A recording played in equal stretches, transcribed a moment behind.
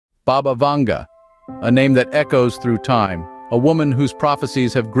Baba Vanga, a name that echoes through time, a woman whose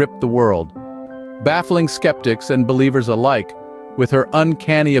prophecies have gripped the world, baffling skeptics and believers alike with her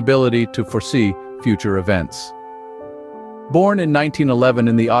uncanny ability to foresee future events. Born in 1911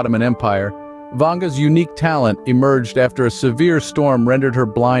 in the Ottoman Empire, Vanga's unique talent emerged after a severe storm rendered her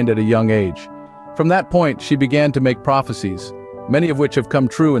blind at a young age. From that point, she began to make prophecies, many of which have come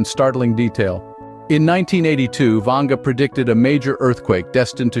true in startling detail. In 1982, Vanga predicted a major earthquake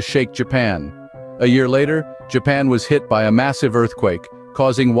destined to shake Japan. A year later, Japan was hit by a massive earthquake,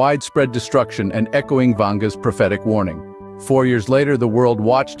 causing widespread destruction and echoing Vanga's prophetic warning. 4 years later, the world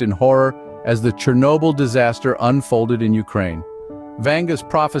watched in horror as the Chernobyl disaster unfolded in Ukraine. Vanga's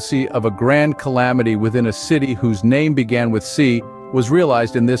prophecy of a grand calamity within a city whose name began with C was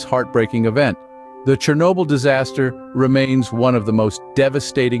realized in this heartbreaking event. The Chernobyl disaster remains one of the most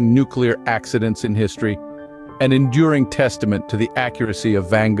devastating nuclear accidents in history, an enduring testament to the accuracy of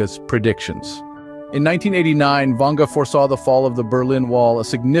Vanga's predictions. In 1989, Vanga foresaw the fall of the Berlin Wall, a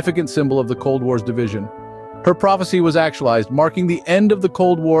significant symbol of the Cold War's division. Her prophecy was actualized, marking the end of the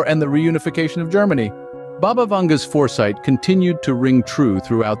Cold War and the reunification of Germany. Baba Vanga's foresight continued to ring true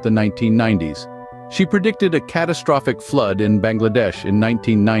throughout the 1990s. She predicted a catastrophic flood in Bangladesh in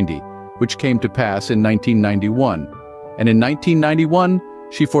 1990, which came to pass in 1991. And in 1991,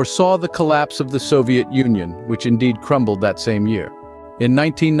 she foresaw the collapse of the Soviet Union, which indeed crumbled that same year. In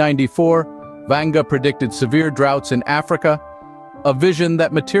 1994, Vanga predicted severe droughts in Africa, a vision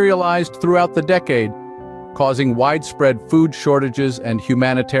that materialized throughout the decade, causing widespread food shortages and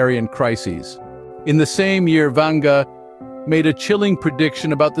humanitarian crises. In the same year, Vanga made a chilling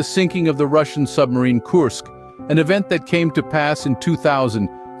prediction about the sinking of the Russian submarine Kursk, an event that came to pass in 2000,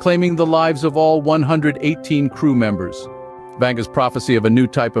 claiming the lives of all 118 crew members. Vanga's prophecy of a new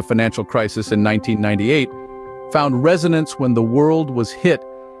type of financial crisis in 1998 found resonance when the world was hit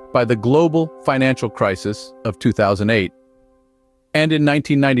by the global financial crisis of 2008. And in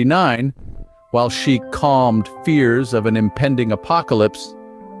 1999, while she calmed fears of an impending apocalypse,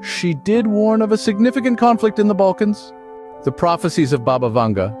 she did warn of a significant conflict in the Balkans. The prophecies of Baba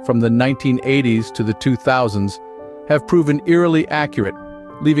Vanga from the 1980s to the 2000s have proven eerily accurate,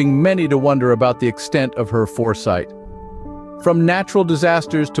 leaving many to wonder about the extent of her foresight. From natural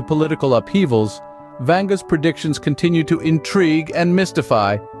disasters to political upheavals, Vanga's predictions continue to intrigue and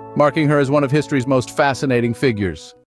mystify, marking her as one of history's most fascinating figures.